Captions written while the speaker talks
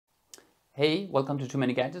Hey, welcome to Too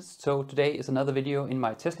Many Gadgets. So today is another video in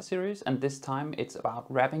my Tesla series, and this time it's about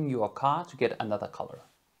wrapping your car to get another color.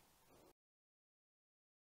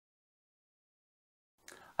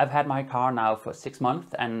 I've had my car now for 6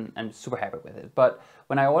 months and I'm super happy with it. But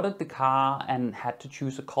when I ordered the car and had to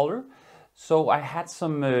choose a color, so I had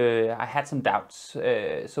some doubts.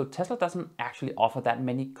 So Tesla doesn't actually offer that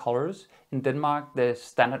many colors. In Denmark, the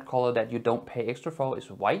standard color that you don't pay extra for is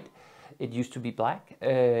white. It used to be black.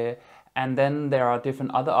 And then there are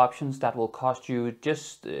different other options that will cost you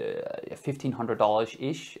just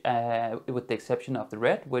 $1,500-ish, with the exception of the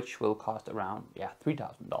red, which will cost around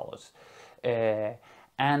 $3,000.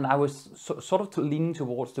 And I was sort of leaning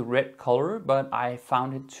towards the red color, but I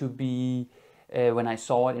found it to be, when I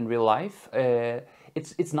saw it in real life,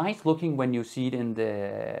 it's nice looking when you see it in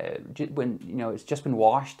when it's just been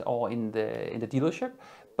washed or in the dealership,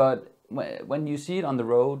 but when you see it on the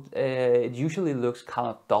road, it usually looks kind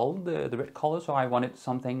of dull, the red color, so I wanted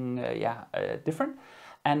something different.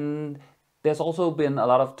 And there's also been a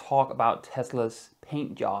lot of talk about Tesla's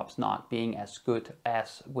paint jobs not being as good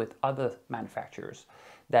as with other manufacturers,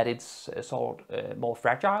 that it's more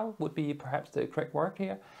fragile would be perhaps the correct word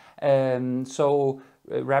here. So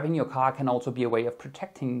wrapping your car can also be a way of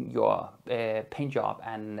protecting your paint job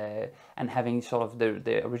and having sort of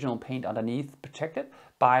the original paint underneath protected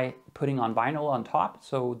by putting on vinyl on top,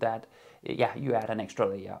 so that you add an extra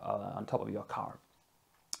layer on top of your car.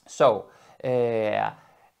 So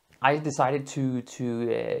I decided to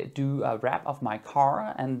do a wrap of my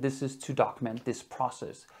car, and this is to document this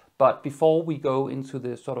process. But before we go into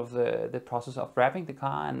the the process of wrapping the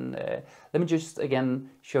car, and let me just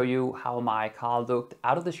again show you how my car looked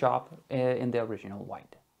out of the shop in the original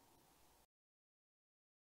white.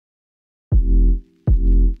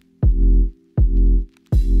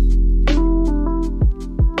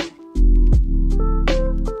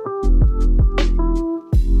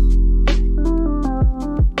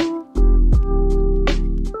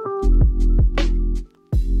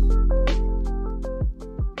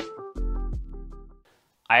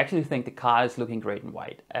 I actually think the car is looking great in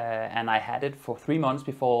white, and I had it for 3 months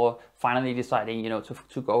before finally deciding,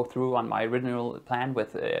 to go through on my original plan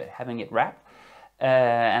with having it wrapped.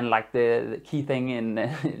 And like the key thing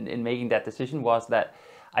in making that decision was that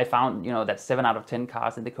I found, that 7 out of 10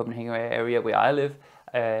 cars in the Copenhagen area where I live,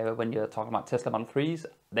 when you're talking about Tesla Model 3s,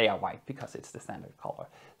 they are white because it's the standard color.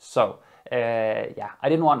 So I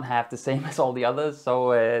didn't want to have the same as all the others,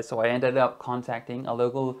 so I ended up contacting a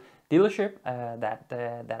local dealership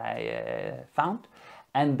that I found,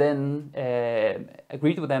 and then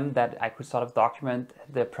agreed with them that I could sort of document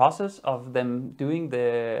the process of them doing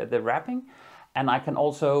the wrapping. And I can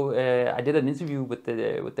also I did an interview with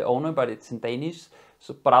the owner, but it's in Danish.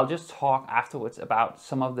 But I'll just talk afterwards about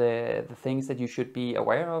some of the things that you should be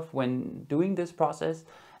aware of when doing this process,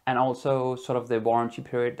 and also sort of the warranty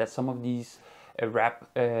period that some of these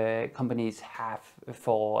wrap companies have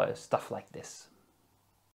for stuff like this.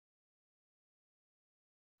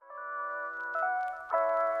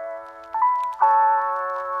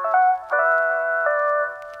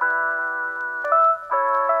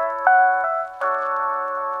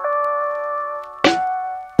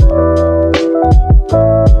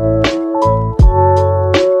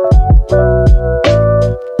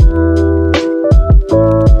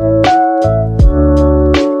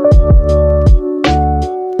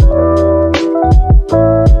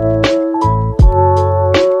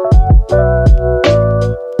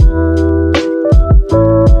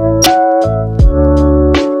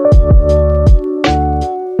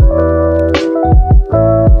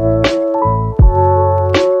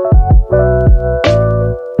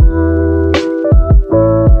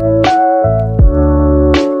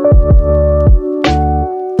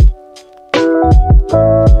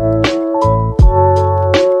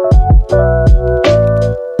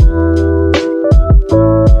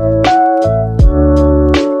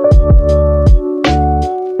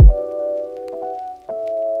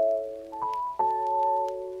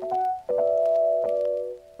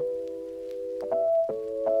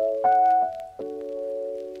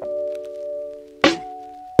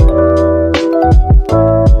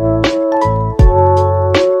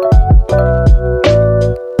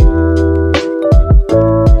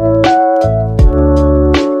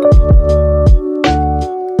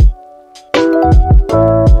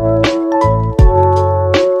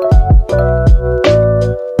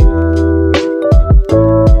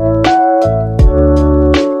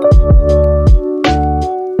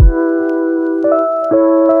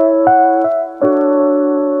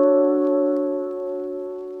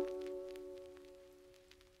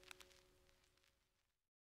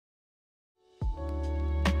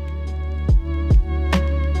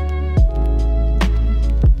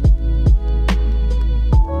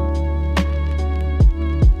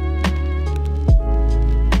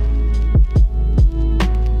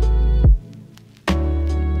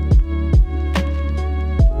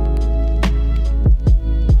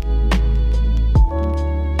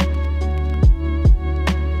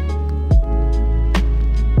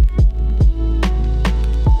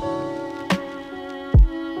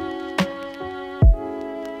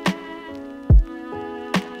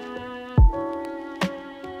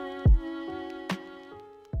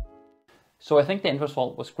 So I think the end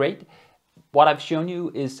result was great. What I've shown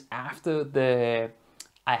you is after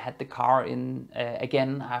I had the car in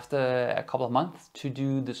again after a couple of months to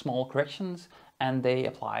do the small corrections, and they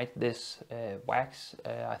applied this wax,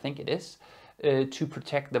 I think it is, to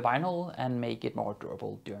protect the vinyl and make it more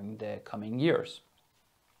durable during the coming years.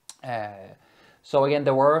 So again,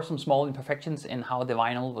 there were some small imperfections in how the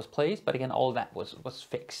vinyl was placed, but again, all that was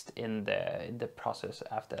fixed in the process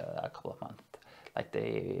after a couple of months, like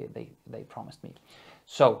they promised me.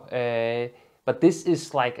 So, but this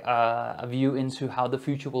is like a view into how the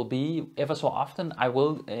future will be. Ever so often, I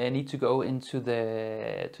will need to go into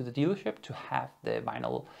the dealership to have the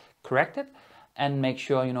vinyl corrected and make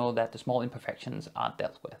sure, you know, that the small imperfections are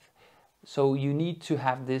dealt with. So you need to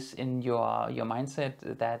have this in your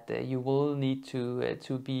mindset that you will need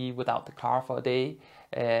to be without the car for a day,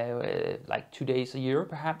 like 2 days a year,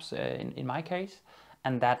 perhaps in my case,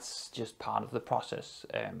 and that's just part of the process.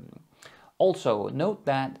 Also, note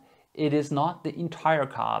that it is not the entire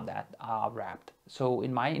car that are wrapped. So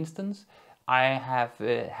in my instance, I have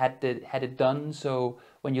had it done so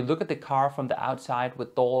when you look at the car from the outside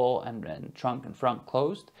with door and trunk and front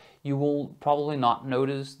closed, you will probably not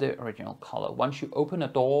notice the original color. Once you open a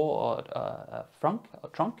door or a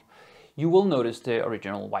trunk, you will notice the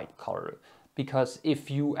original white color. Because if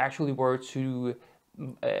you actually were to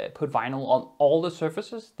put vinyl on all the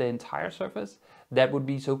surfaces, the entire surface, that would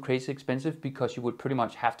be so crazy expensive because you would pretty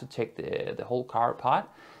much have to take the whole car apart,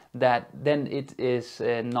 that then it is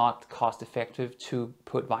not cost effective to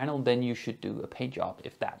put vinyl. Then you should do a paint job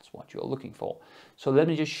if that's what you're looking for. So let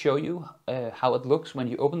me just show you how it looks when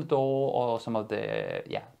you open the door or some of the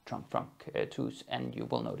trunk tools, and you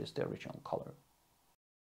will notice the original color.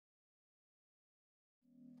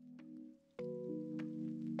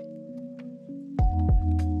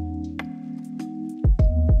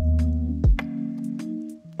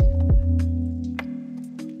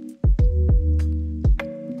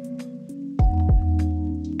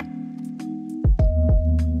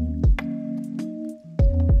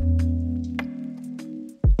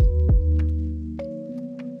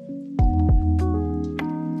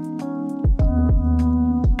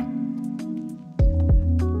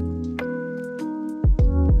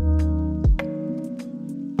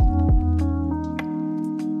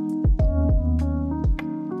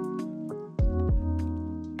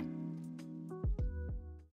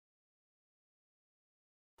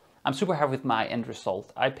 I'm super happy with my end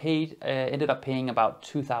result. I ended up paying about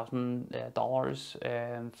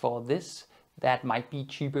 $2,000 for this. That might be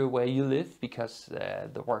cheaper where you live because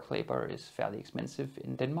the work labor is fairly expensive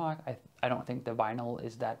in Denmark. I don't think the vinyl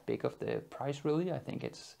is that big of the price really. I think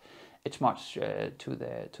it's much to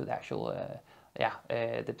the actual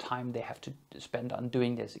the time they have to spend on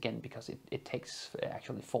doing this again, because it takes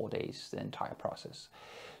actually 4 days, the entire process.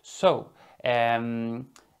 So.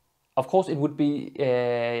 Of course, it would be,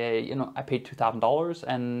 I paid $2,000,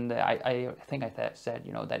 and I think I said,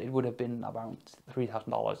 that it would have been around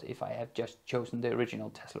 $3,000 if I had just chosen the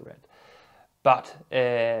original Tesla Red. But,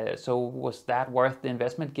 so was that worth the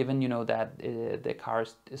investment, given, that the car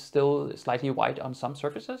is still slightly white on some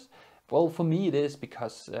surfaces? Well, for me it is,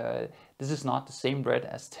 because this is not the same red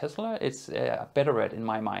as Tesla. It's a better red in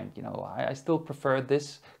my mind. I still prefer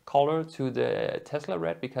this color to the Tesla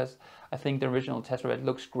red, because I think the original Tesla red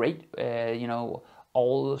looks great,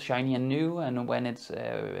 all shiny and new, and when it's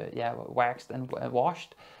waxed and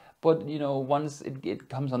washed. But once it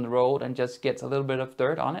comes on the road and just gets a little bit of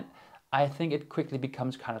dirt on it, I think it quickly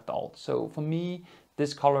becomes kind of dull. So for me,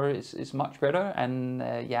 this color is much better, and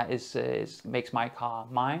makes my car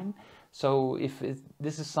mine. So if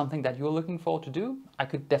this is something that you're looking for to do, I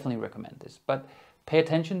could definitely recommend this. But pay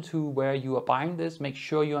attention to where you are buying this. Make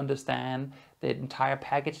sure you understand the entire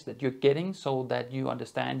package that you're getting, so that you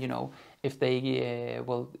understand, if they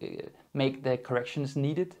will make the corrections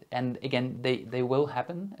needed. And again, they will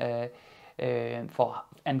happen for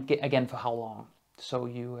how long. So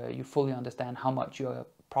you fully understand how much you're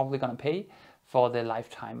probably going to pay for the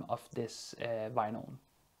lifetime of this vinyl.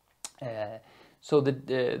 So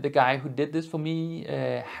the guy who did this for me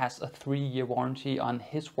has a 3-year warranty on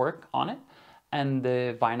his work on it, and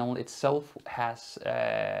the vinyl itself has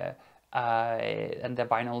and the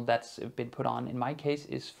vinyl that's been put on in my case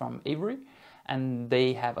is from Avery, and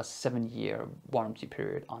they have a 7-year warranty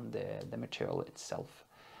period on the material itself.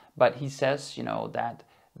 But he says, that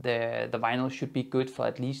the vinyl should be good for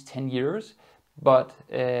at least 10 years. But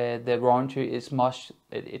the warranty is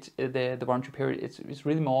the warranty period is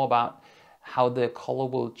really more about how the color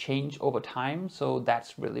will change over time. So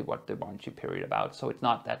that's really what the warranty period about. So it's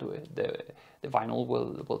not that the vinyl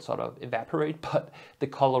will sort of evaporate, but the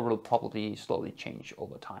color will probably slowly change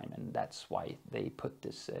over time, and that's why they put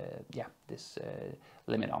this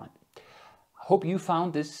limit on it. Hope you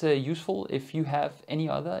found this useful. If you have any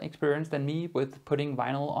other experience than me with putting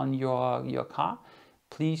vinyl on your car,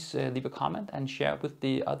 please leave a comment and share it with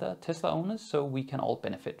the other Tesla owners so we can all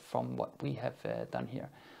benefit from what we have done here.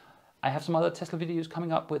 I have some other Tesla videos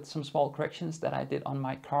coming up with some small corrections that I did on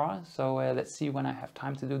my car, so let's see when I have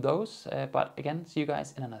time to do those. But again, see you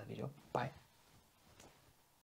guys in another video. Bye.